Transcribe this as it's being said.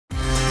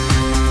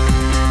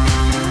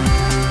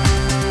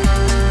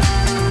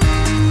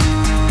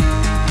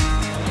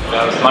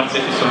smart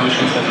city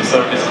solutions as a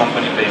service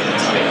company based in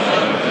Spain.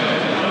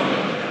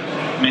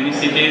 Many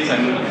cities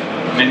and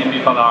many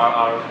people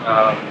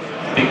are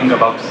thinking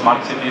about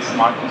smart cities,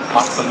 smart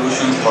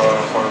solutions for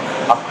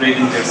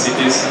upgrading their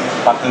cities.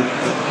 But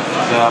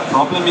the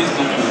problem is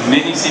that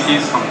many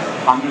cities, from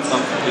hundreds of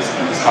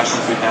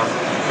discussions we have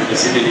with the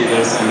city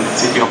leaders and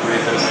city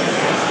operators,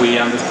 we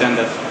understand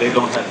that they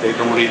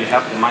don't really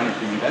have the money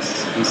to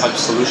invest in such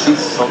solutions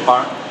so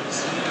far.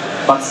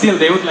 But still,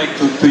 they would like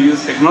to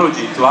use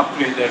technology to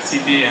upgrade their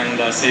city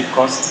and save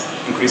costs,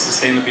 increase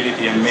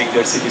sustainability, and make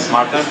their city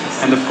smarter.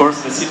 And of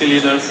course, the city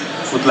leaders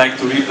would like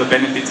to reap the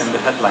benefits and the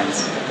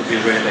headlines to be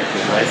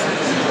re-elected, right?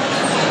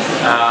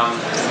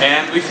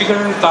 And we figured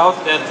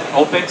out that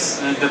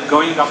OPEX, that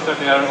going after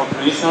their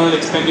operational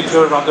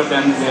expenditure rather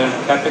than their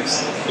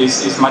CAPEX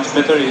is much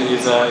better,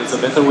 is a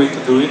better way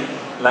to do it.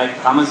 Like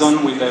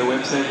Amazon with their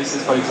web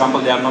services, for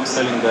example, they are not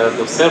selling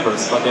the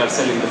servers, but they are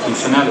selling the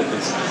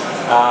functionalities.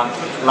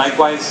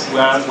 Likewise, we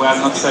are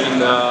not selling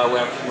we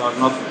are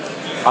not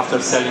after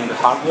selling the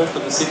hardware to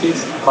the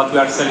cities, but we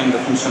are selling the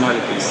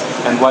functionalities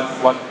and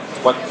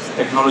what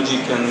technology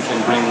can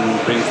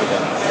bring to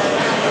them.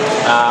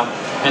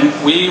 And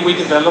we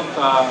developed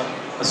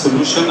a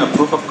solution, a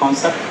proof of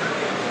concept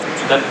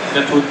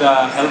that would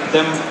help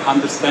them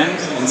understand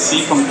and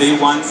see from day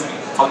one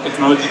how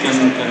technology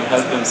can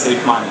help them save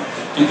money.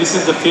 And this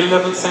is the field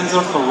level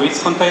sensor for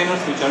waste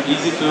containers, which are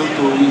easy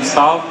to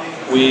install.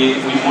 We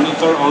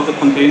monitor all the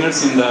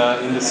containers in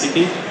the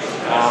city,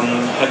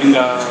 having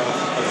a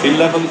field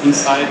level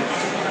inside.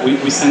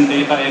 We send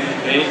data every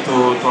day to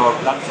our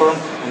platform,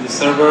 and the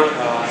server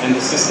and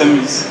the system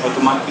is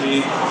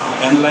automatically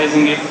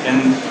analyzing it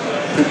and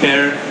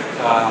prepare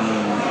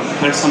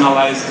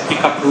personalized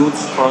pickup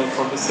routes for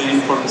the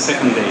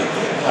second day.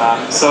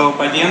 So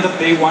by the end of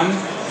day one,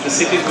 the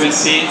cities will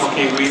see,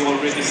 okay, we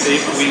already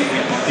saved, we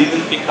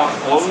didn't pick up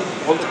all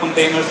the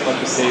containers, but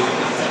we saved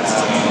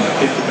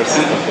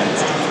 50% of them.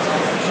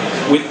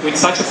 With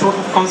such a proof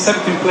of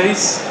concept in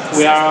place,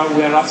 we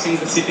are asking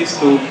the cities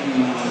to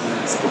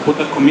put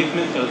a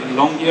commitment, a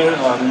long-year,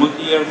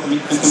 multi-year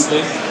commitment in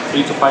place,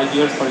 3 to 5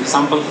 years, for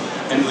example,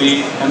 and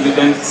we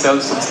then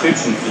sell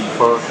subscription fee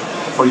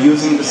for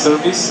using the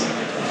service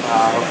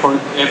for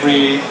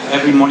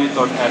every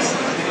monitored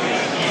asset.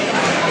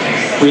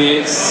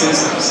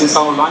 Since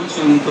our launch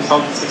in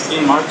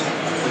 2016 March,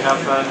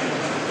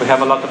 we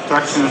have a lot of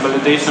traction and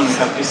validation. We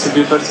have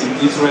distributors in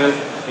Israel,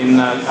 in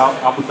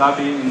Abu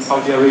Dhabi, in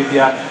Saudi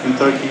Arabia, in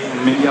Turkey,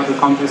 and many other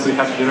countries. We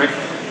have direct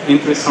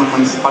interest from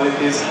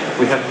municipalities.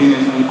 We have been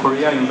in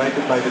Korea,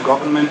 invited by the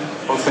government.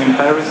 Also in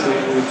Paris,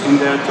 we've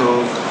been there to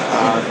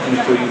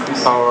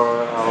increase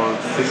our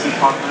business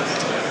partners.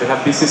 We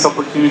have business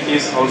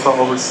opportunities also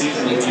overseas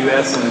in the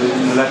US and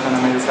in Latin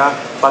America.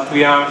 But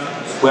we are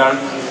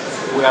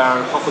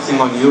focusing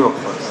on Europe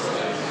first.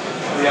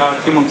 We are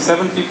a team of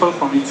 7 people,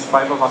 from which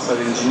 5 of us are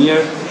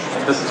engineers.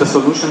 The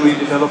solution we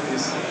developed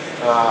is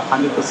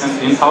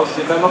 100% in-house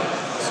developed.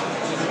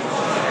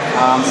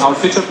 Our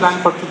future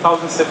plan for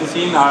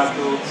 2017 are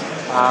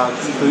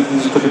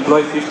to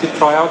deploy 50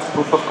 tryouts,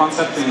 proof of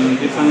concept in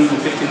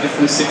 50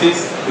 different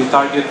cities. We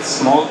target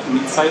small to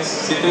mid-sized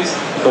cities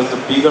because the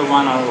bigger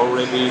ones are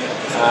already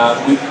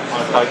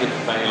targeted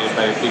by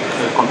big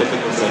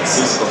competitors like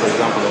Cisco, for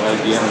example, or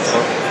IBM and so.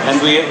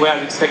 And we are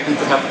expecting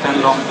to have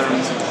 10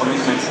 long-term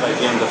commitments by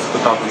the end of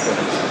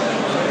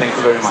 2017. Thank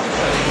you very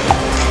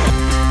much.